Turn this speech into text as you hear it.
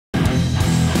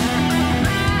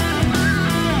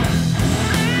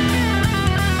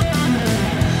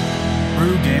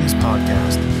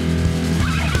podcast.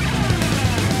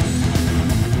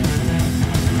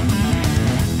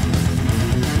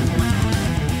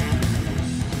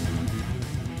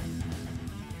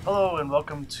 Hello and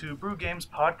welcome to Brew Games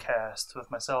podcast with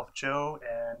myself, Joe,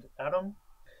 and Adam.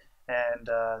 And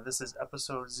this is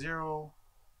episode 0.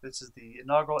 This is the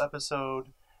inaugural episode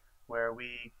where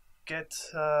we get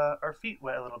our feet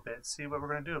wet a little bit, see what we're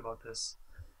going to do about this.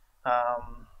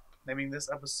 Naming this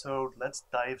episode, Let's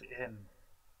Dive In.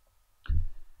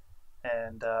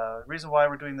 And the reason why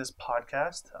we're doing this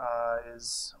podcast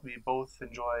is we both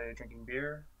enjoy drinking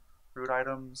beer, brewed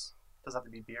items. Doesn't have to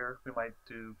be beer. We might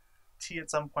do tea at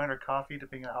some point or coffee,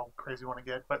 depending on how crazy we want to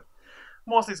get. But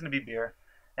mostly it's going to be beer.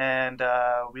 And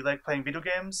we like playing video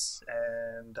games,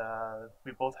 and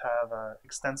we both have an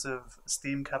extensive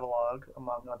Steam catalog,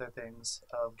 among other things,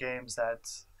 of games that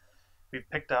we've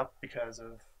picked up because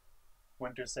of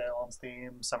winter sale on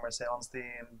Steam, summer sale on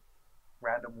Steam,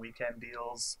 random weekend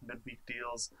deals, midweek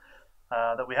deals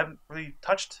that we haven't really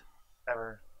touched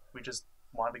ever. We just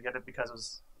wanted to get it because it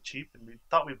was cheap, and we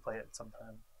thought we'd play it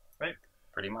sometime, right?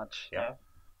 Pretty much, yeah.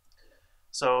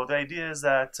 So the idea is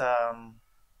that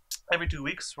every 2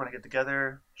 weeks, we're going to get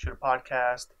together, shoot a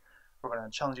podcast. We're going to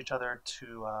challenge each other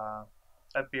to a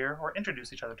beer, or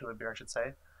introduce each other to a beer, I should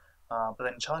say. But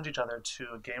then challenge each other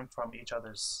to a game from each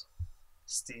other's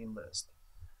Steam list.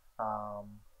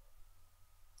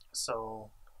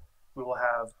 So we will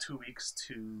have 2 weeks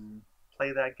to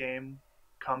play that game,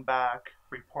 come back,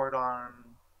 report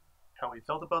on how we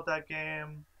felt about that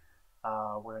game.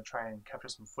 We're going to try and capture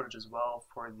some footage as well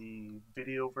for the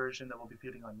video version that we'll be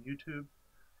putting on YouTube.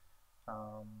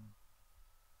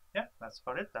 Yeah, that's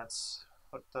about it. That's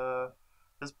what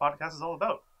this podcast is all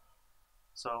about.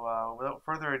 So without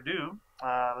further ado,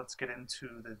 let's get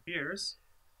into the beers.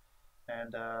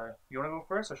 And you want to go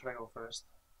first, or should I go first?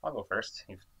 I'll go first.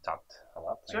 You've talked a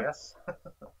lot, Sure. I guess.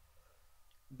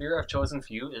 Beer I've chosen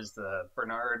for you is the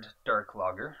Bernard Dark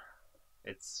Lager.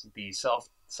 It's the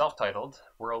self-titled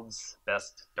World's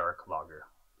Best Dark Lager.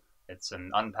 It's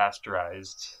an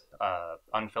unpasteurized,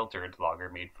 unfiltered lager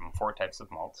made from 4 types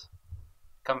of malt.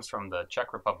 It comes from the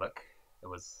Czech Republic. It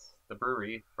was the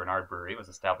brewery, Bernard Brewery, was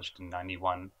established in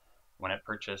 1991 when it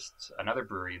purchased another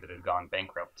brewery that had gone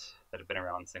bankrupt, that had been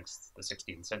around since the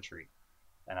 16th century.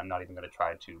 And I'm not even going to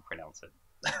try to pronounce it.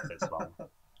 It's long.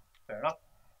 Fair enough.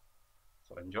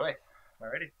 So enjoy.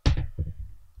 Alrighty.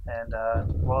 And,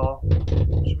 well,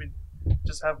 should we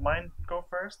just have mine go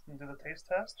first and do the taste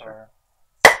test? Sure. Or?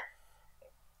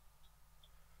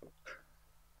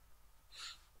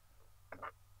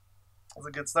 It's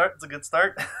a good start. It's a good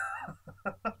start.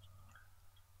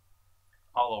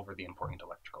 All over the important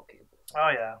electrical cable. Oh,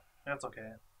 yeah. That's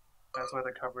okay. That's why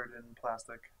they're covered in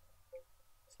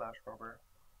plastic/rubber.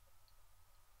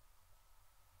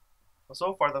 Well,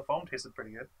 so far the foam tasted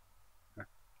pretty good.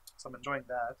 So I'm enjoying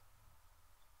that.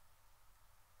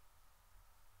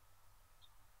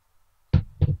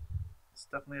 It's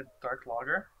definitely a dark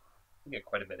lager. You get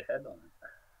quite a bit of head on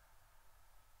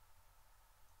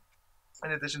it.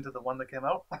 In addition to the one that came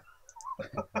out.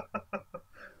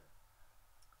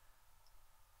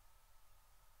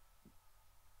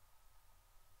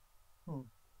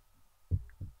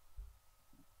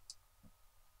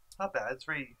 Not bad. It's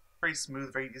very, very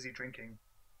smooth, very easy drinking.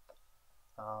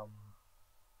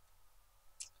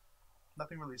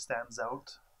 Nothing really stands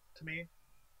out to me,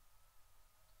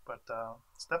 but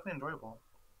it's definitely enjoyable.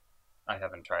 I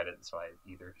haven't tried it, so I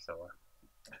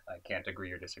can't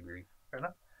agree or disagree. Fair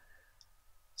enough.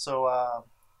 So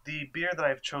the beer that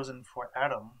I've chosen for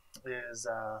Adam is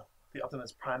the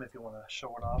Optimus Prime, if you want to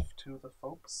show it off to the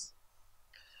folks.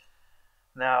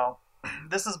 Now,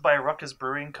 this is by Ruckus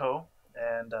Brewing Co.,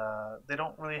 and they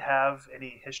don't really have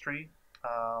any history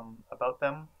about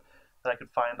them that I could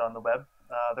find on the web.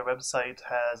 Their website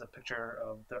has a picture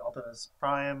of their Optimus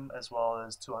Prime, as well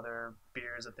as 2 other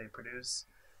beers that they produce,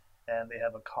 and they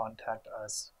have a Contact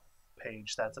Us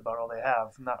page. That's about all they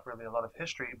have. Not really a lot of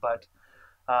history, but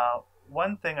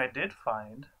one thing I did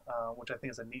find, which I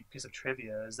think is a neat piece of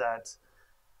trivia, is that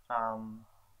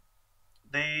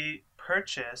they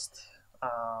purchased,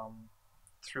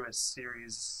 through a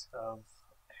series of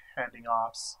handing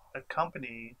offs, a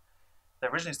company that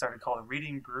originally started called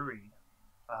Reading Brewery.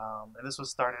 And this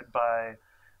was started by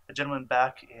a gentleman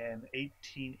back in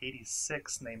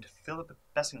 1886 named Philip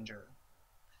Bessinger.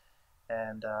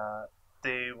 And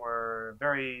they were a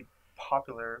very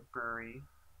popular brewery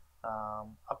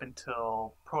up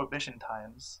until Prohibition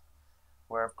times,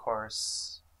 where, of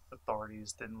course,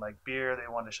 authorities didn't like beer. They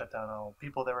wanted to shut down all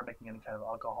people that were making any kind of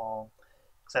alcohol,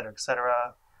 etc.,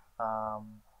 etc.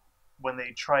 when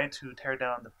they tried to tear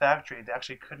down the factory, they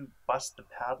actually couldn't bust the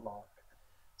padlock.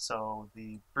 So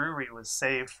the brewery was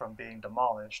saved from being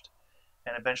demolished,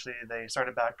 and eventually they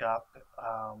started back up.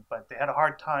 But they had a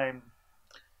hard time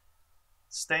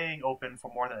staying open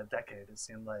for more than a decade. It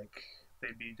seemed like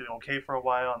they'd be doing okay for a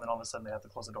while, and then all of a sudden they have to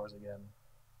close the doors again.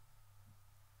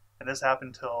 And this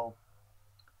happened till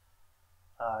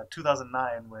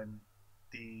 2009 when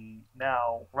the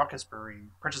now Ruckus Brewery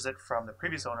purchased it from the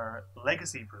previous owner,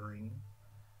 Legacy Brewing,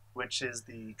 which is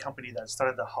the company that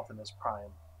started the Optimus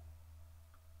Prime.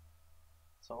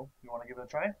 So, you want to give it a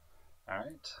try? All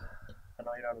right. I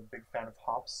know you're not a big fan of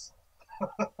hops.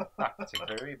 Not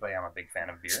particularly, but I'm a big fan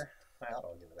of beer, Yeah. so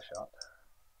I'll give it a shot.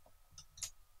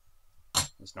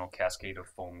 There's no cascade of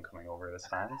foam coming over this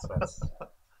time, so that's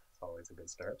always a good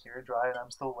start. You're dry and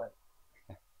I'm still wet.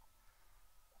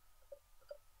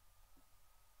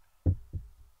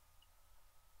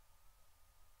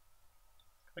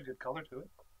 Got a good color to it.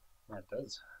 Yeah, it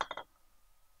does.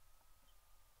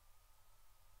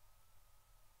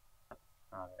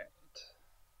 All right.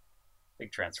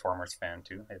 Big Transformers fan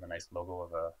too. They have a nice logo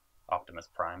of a Optimus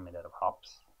Prime made out of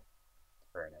hops.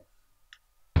 Very nice.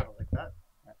 I don't like that.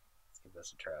 Let's give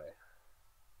this a try.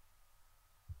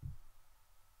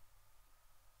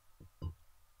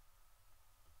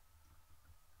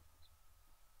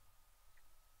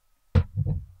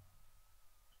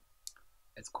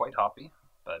 It's quite hoppy,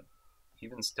 but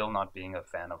even still not being a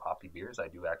fan of hoppy beers, I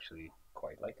do actually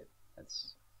quite like it.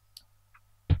 It's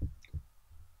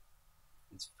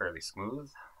fairly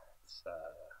smooth. It's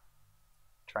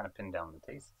trying to pin down the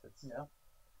taste. Yeah.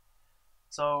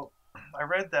 So I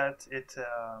read that it's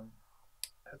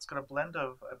got a blend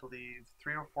of, I believe,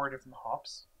 3 or 4 different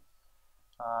hops,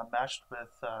 matched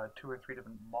with 2 or 3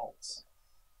 different malts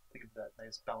to give that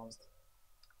nice balanced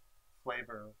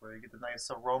flavor where you get the nice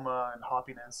aroma and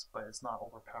hoppiness, but it's not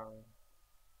overpowering.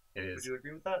 It is. Would you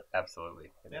agree with that?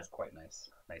 Absolutely. It is quite nice.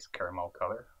 Nice caramel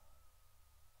color.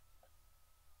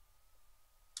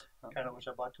 Kind of wish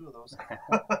I bought 2 of those. You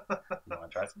want to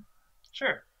try some?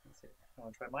 Sure. Let's see. You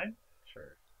want to try mine?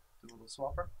 Sure. Do a little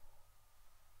swapper.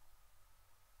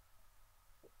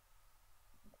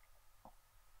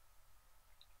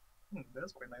 That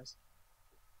is quite nice.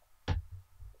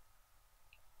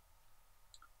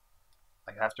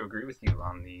 I have to agree with you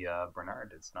on the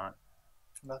Bernard. It's not.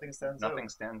 Nothing stands out. Nothing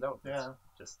stands out. Yeah.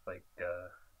 It's just like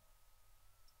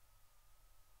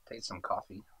taste some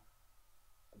coffee.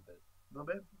 A bit. A little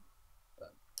bit.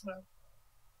 But well,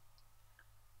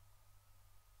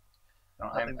 no,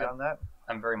 nothing beyond that.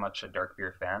 I'm very much a dark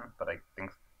beer fan, but I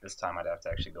think this time I'd have to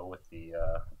actually go with the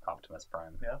Optimus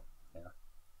Prime. Yeah. Yeah.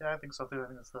 Yeah, I think so too. I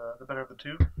think it's the better of the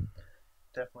 2.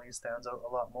 Definitely stands out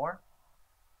a lot more.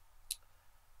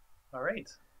 All right.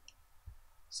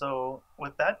 So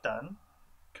with that done,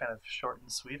 kind of short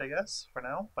and sweet, I guess, for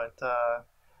now. But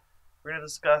we're going to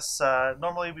discuss.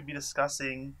 Normally, we'd be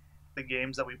discussing the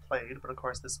games that we played, but of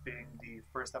course, this being the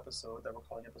first episode that we're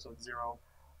calling episode 0,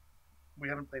 we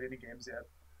haven't played any games yet.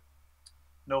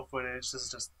 No footage. This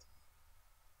is just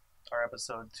our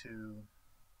episode to,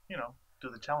 do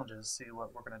the challenges, see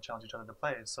what we're going to challenge each other to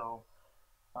play. So,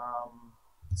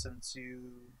 since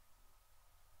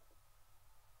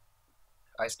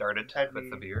I started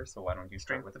with the beer, so why don't you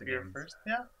start with the beer games? first?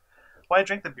 Yeah. Well, I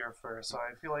drank the beer first, so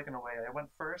I feel like in a way I went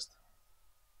first.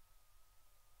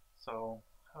 So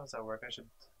how does that work? I should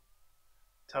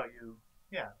tell you.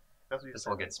 Yeah, that's what you This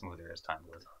said. will get smoother as time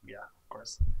goes on. Yeah, of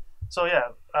course. So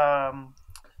yeah, I'm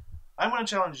going to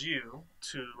challenge you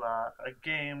to a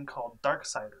game called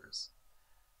Darksiders.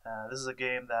 This is a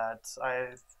game that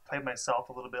I played myself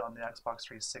a little bit on the Xbox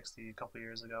 360 a couple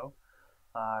years ago.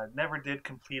 Never did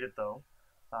complete it though,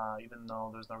 even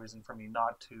though there's no reason for me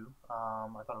not to.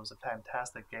 I thought it was a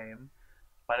fantastic game,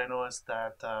 but I noticed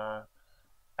that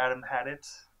Adam had it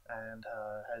and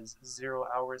has 0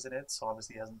 hours in it, so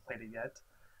obviously he hasn't played it yet.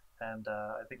 And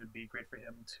I think it would be great for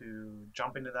him to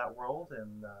jump into that world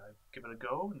and give it a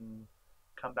go and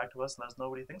come back to us and let us know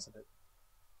what he thinks of it.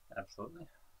 Absolutely.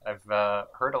 I've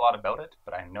heard a lot about it,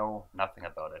 but I know nothing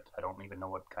about it. I don't even know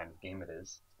what kind of game it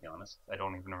is, to be honest. I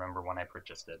don't even remember when I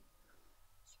purchased it.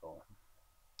 So,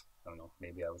 I don't know.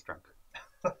 Maybe I was drunk.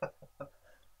 But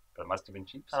it must have been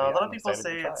cheap. So a lot I'm of people excited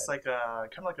to say try it's it. like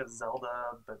kind of like a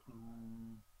Zelda, but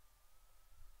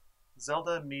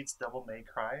Zelda meets Devil May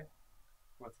Cry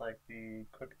with like the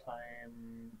quick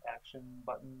time action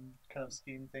button kind of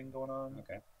scheme thing going on.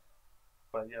 Okay.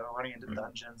 But yeah, running into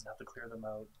dungeons and have to clear them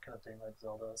out, kind of thing like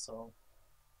Zelda. So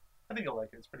I think you'll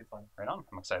like it. It's pretty fun. Right on.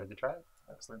 I'm excited to try it.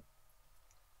 Excellent.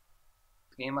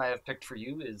 The game I have picked for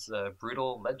you is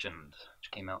Brutal Legend,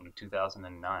 which came out in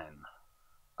 2009.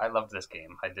 I loved this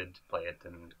game. I did play it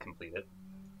and complete it.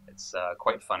 It's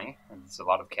quite funny, and it's a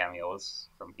lot of cameos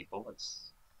from people.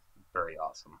 It's very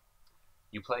awesome.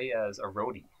 You play as a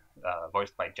roadie,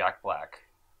 voiced by Jack Black,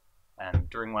 and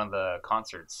during one of the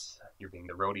concerts you're being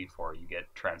the roadie for, you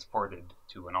get transported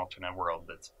to an alternate world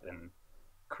that's been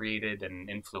created and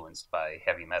influenced by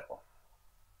heavy metal.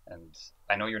 And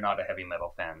I know you're not a heavy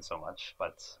metal fan so much,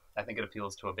 but I think it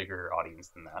appeals to a bigger audience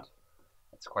than that.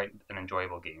 It's quite an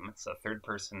enjoyable game. It's a third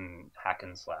person hack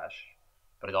and slash,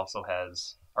 but it also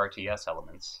has RTS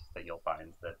elements that you'll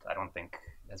find that I don't think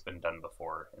has been done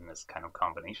before in this kind of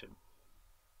combination.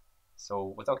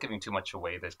 So, without giving too much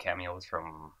away, there's cameos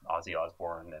from Ozzy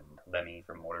Osbourne and Lemmy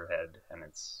from Motorhead, and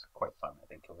it's quite fun. I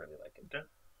think you'll really like it. Okay.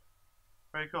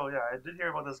 Very cool. Yeah, I did hear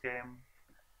about this game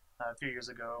a few years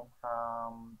ago.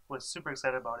 Was super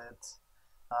excited about it.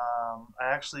 I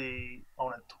actually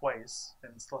own it twice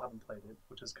and still haven't played it,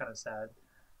 which is kind of sad.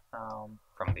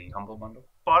 From the Humble Bundle?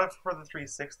 Bought it for the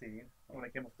 360. When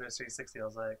it came up for the 360, I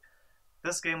was like,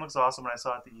 this game looks awesome. And I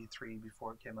saw it at the E3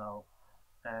 before it came out.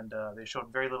 And they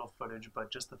showed very little footage,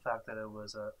 but just the fact that it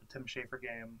was a Tim Schafer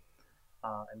game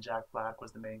and Jack Black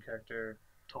was the main character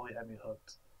totally had me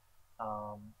hooked.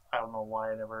 I don't know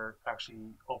why I never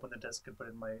actually opened the disc and put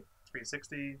it in my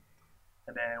 360.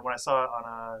 And then when I saw it on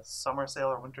a summer sale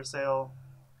or winter sale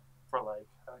for like,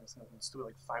 I think something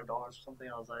stupid like $5 or something,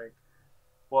 I was like,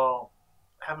 well,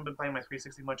 I haven't been playing my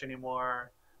 360 much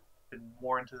anymore. Been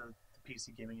more into the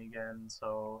PC gaming again,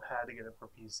 so had to get it for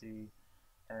PC,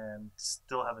 and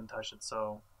still haven't touched it.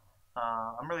 So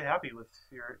I'm really happy with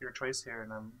your choice here,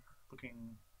 and I'm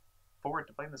looking forward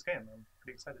to playing this game. I'm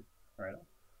pretty excited. All right.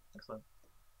 Excellent.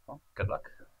 Well, good luck.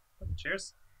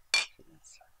 Cheers.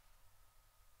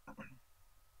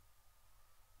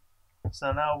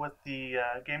 So now with the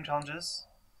game challenges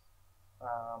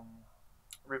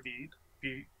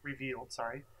revealed,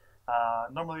 sorry.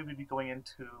 Normally we'd be going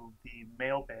into the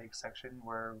mailbag section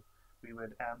where we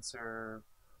would answer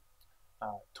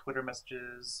Twitter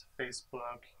messages,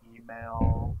 Facebook,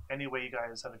 email, any way you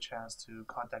guys have a chance to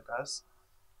contact us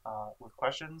with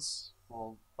questions.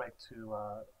 We'll like to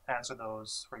answer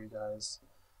those for you guys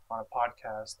on a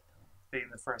podcast. Being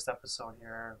the first episode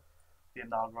here, the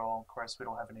inaugural, of course, we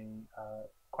don't have any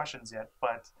questions yet,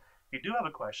 but if you do have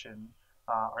a question,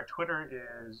 our Twitter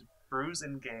is Brews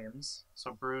and Games.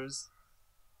 So Brews,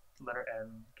 letter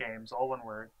N, Games, all one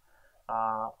word.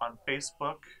 On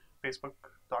Facebook,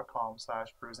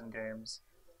 facebook.com/Brews and Games.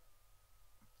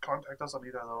 Contact us on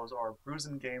either of those, or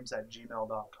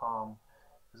brewsandgames@gmail.com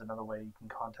is another way you can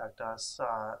contact us.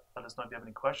 Let us know if you have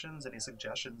any questions, any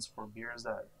suggestions for beers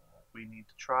that we need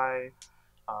to try,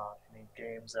 any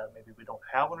games that maybe we don't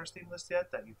have on our Steam list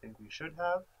yet that you think we should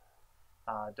have.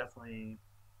 Definitely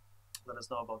let us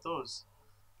know about those.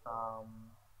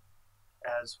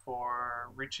 As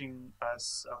for reaching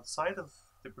us outside of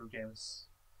the Brew Games,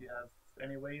 do you have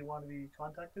any way you want to be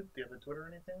contacted? Do you have a Twitter or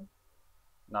anything?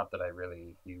 Not that I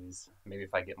really use. Maybe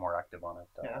if I get more active on it.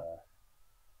 Yeah.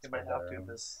 You might have to if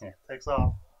this Yeah. takes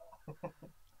off.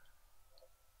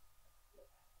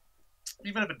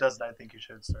 Even if it doesn't, I think you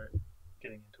should start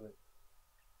getting into it.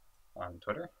 On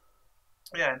Twitter?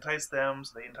 Yeah, entice them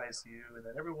so they entice you, and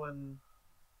then everyone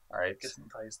All right. gets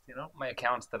enticed, you know? My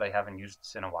account that I haven't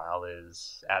used in a while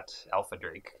is at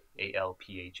AlphaDrake,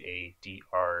 ALPHADRAKE.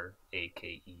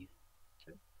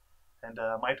 And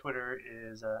my Twitter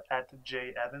is at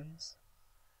JEvans.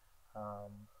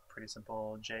 Pretty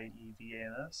simple,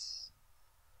 JEVANS.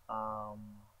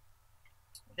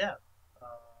 Yeah.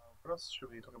 What else should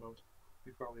we talk about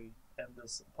before we end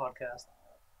this podcast?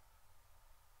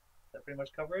 Does that pretty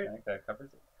much cover it? I think that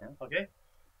covers it. Yeah. Okay.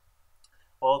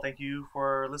 Well, thank you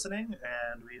for listening,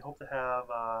 and we hope to have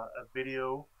a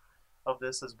video of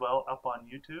this as well up on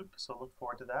YouTube, so look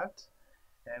forward to that.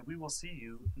 And we will see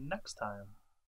you next time.